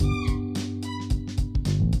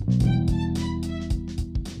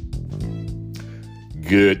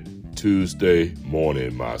Good Tuesday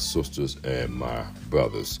morning, my sisters and my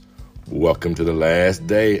brothers. Welcome to the last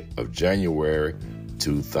day of January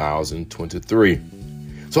 2023.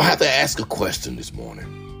 So I have to ask a question this morning.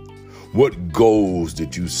 What goals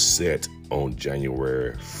did you set on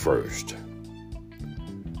January 1st?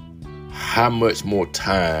 How much more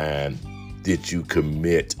time did you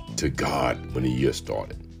commit to God when the year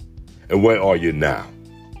started? And where are you now?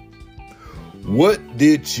 What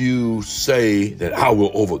did you say that I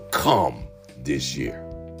will overcome this year?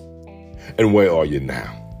 And where are you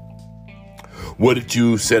now? What did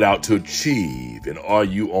you set out to achieve? And are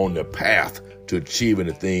you on the path to achieving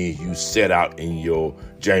the things you set out in your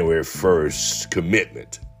January 1st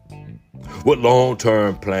commitment? What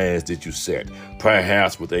long-term plans did you set?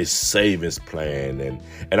 Perhaps with a savings plan.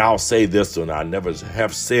 And I'll say this one. I never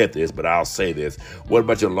have said this, but I'll say this. What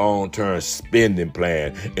about your long-term spending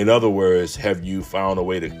plan? In other words, have you found a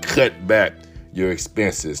way to cut back your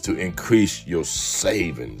expenses to increase your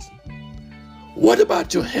savings? What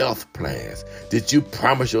about your health plans? Did you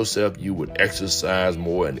promise yourself you would exercise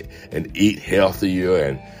more and eat healthier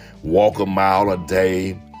and walk a mile a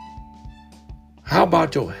day? How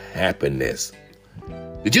about your happiness?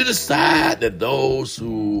 Did you decide that those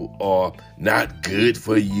who are not good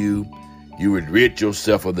for you, you would rid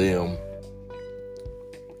yourself of them?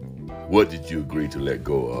 What did you agree to let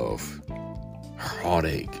go of?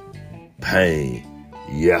 Heartache, pain,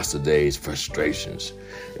 yesterday's frustrations.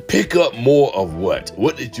 Pick up more of what?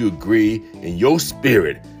 What did you agree in your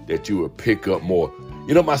spirit that you would pick up more?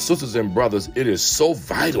 You know, my sisters and brothers, it is so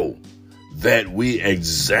vital that we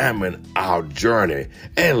examine our journey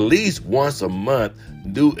at least once a month.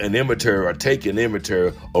 Do an inventory or take an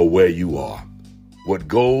inventory of where you are. What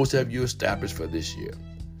goals have you established for this year?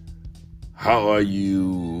 How are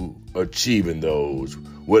you achieving those?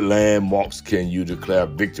 What landmarks can you declare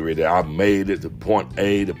victory that I made it to point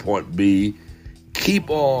A to point B? Keep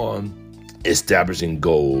on establishing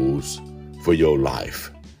goals for your life.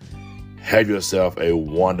 Have yourself a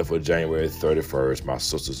wonderful January 31st, my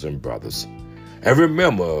sisters and brothers. And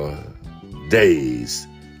remember,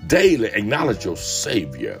 daily acknowledge your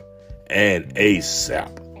Savior, and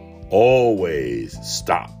ASAP, always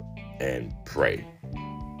stop and pray.